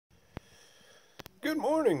Good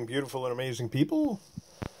morning, beautiful and amazing people.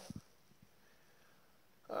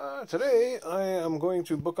 Today I am going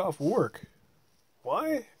to book off work.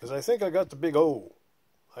 Why? Because I think I got the big O.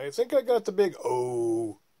 I think I got the big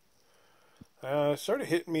O. It started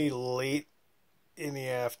hitting me late in the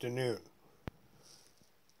afternoon.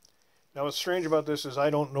 Now what's strange about this is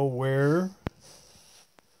I don't know where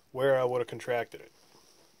I would have contracted it.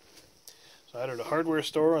 So either the hardware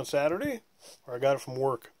store on Saturday or I got it from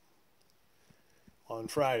work on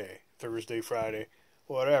Friday, Thursday, Friday,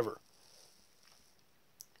 whatever.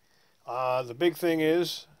 The big thing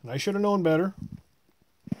is, and I should have known better,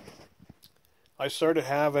 I started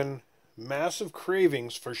having massive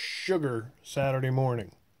cravings for sugar Saturday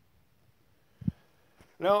morning.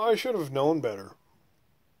 Now, I should have known better.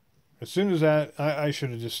 As soon as that, I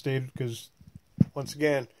should have just stayed, because, once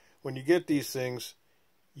again, when you get these things,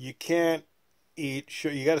 you can't eat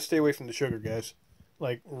sugar. You got to stay away from the sugar, guys.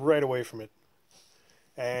 Like, right away from it.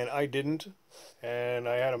 And I didn't. And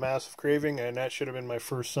I had a massive craving, and that should have been my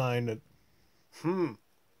first sign that,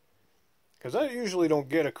 because I usually don't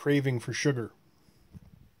get a craving for sugar.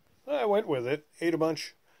 I went with it, ate a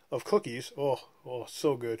bunch of cookies. Oh,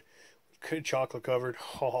 so good. Chocolate covered.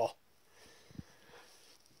 Oh.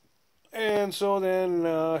 And so then,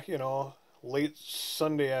 late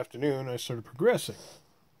Sunday afternoon, I started progressing.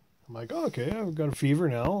 I'm like, oh, okay, I've got a fever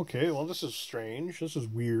now. Okay, well, this is strange. This is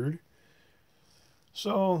weird.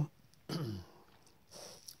 So,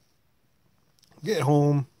 get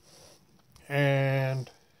home, and,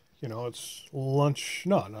 it's lunch.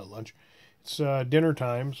 No, not lunch. It's dinner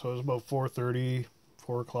time, so it's about 4:30,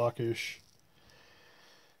 4 o'clock-ish.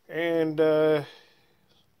 And so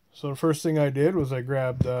the first thing I did was I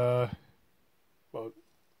grabbed about a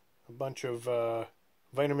bunch of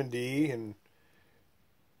vitamin D and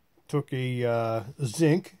took a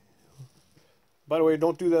zinc. By the way,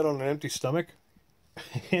 don't do that on an empty stomach.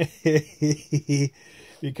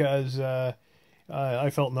 Because I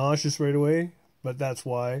felt nauseous right away, but that's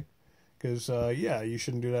why. Because, you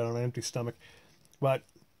shouldn't do that on an empty stomach. But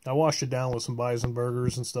I washed it down with some bison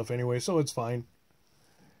burgers and stuff anyway, so it's fine.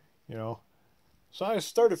 So I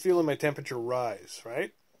started feeling my temperature rise,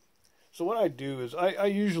 right? So what I do is, I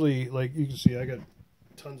usually, like you can see, I got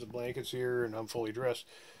tons of blankets here and I'm fully dressed.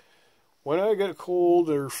 When I get a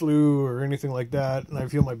cold or flu or anything like that, and I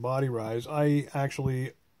feel my body rise, I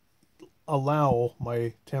actually allow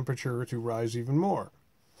my temperature to rise even more.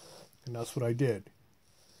 And that's what I did.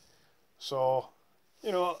 So,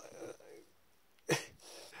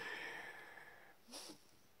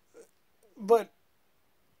 but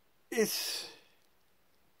it's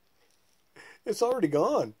already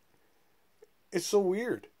gone. It's so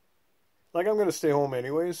weird. Like, I'm going to stay home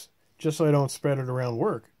anyways, just so I don't spread it around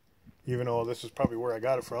work. Even though this is probably where I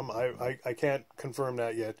got it from. I can't confirm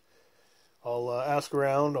that yet. I'll ask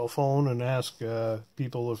around, I'll phone and ask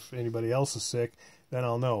people if anybody else is sick. Then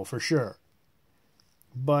I'll know for sure.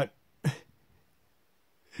 But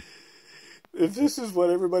if this is what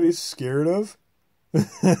everybody's scared of,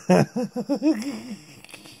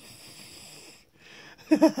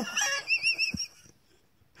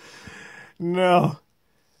 no,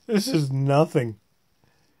 this is nothing.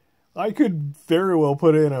 I could very well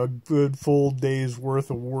put in a good full day's worth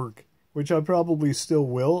of work, which I probably still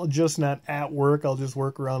will, just not at work. I'll just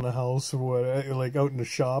work around the house or what, like out in the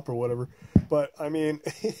shop or whatever. But I mean,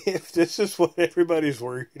 if this is what everybody's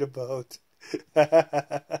worried about,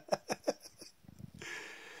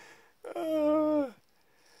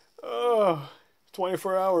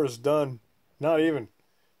 24 hours done. Not even.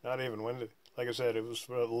 When did, like I said, it was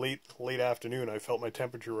late afternoon. I felt my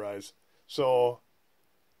temperature rise. So.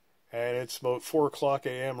 And it's about 4 o'clock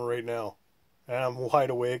a.m. right now. And I'm wide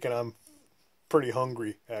awake and I'm pretty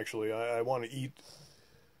hungry, actually. I want to eat.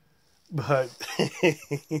 But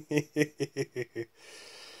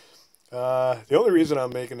the only reason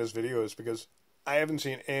I'm making this video is because I haven't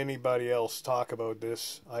seen anybody else talk about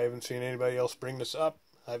this. I haven't seen anybody else bring this up.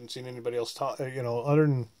 I haven't seen anybody else talk, other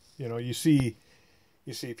than, you see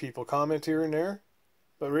people comment here and there.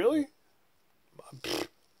 But really?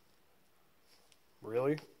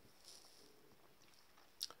 Really?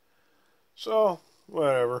 So,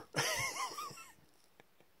 whatever.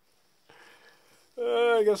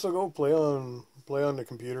 I guess I'll go play on the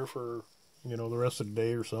computer for, the rest of the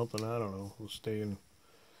day or something. I don't know. We'll stay in,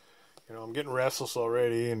 I'm getting restless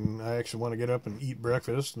already, and I actually want to get up and eat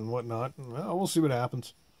breakfast and whatnot. And, well, we'll see what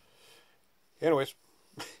happens. Anyways,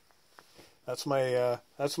 that's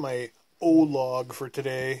my O-log for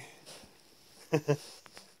today.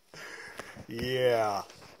 Yeah.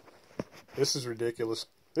 This is ridiculous.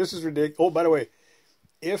 This is ridiculous. Oh, by the way,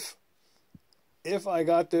 if If I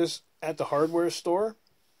got this at the hardware store,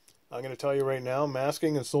 I'm going to tell you right now,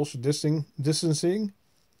 masking and social distancing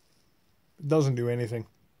doesn't do anything.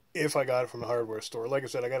 If I got it from the hardware store. Like I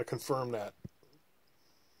said, I got to confirm that.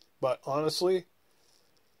 But honestly,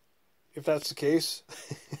 if that's the case,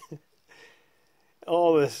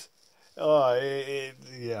 all this,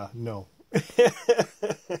 yeah, no.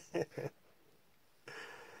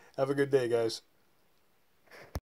 Have a good day, guys.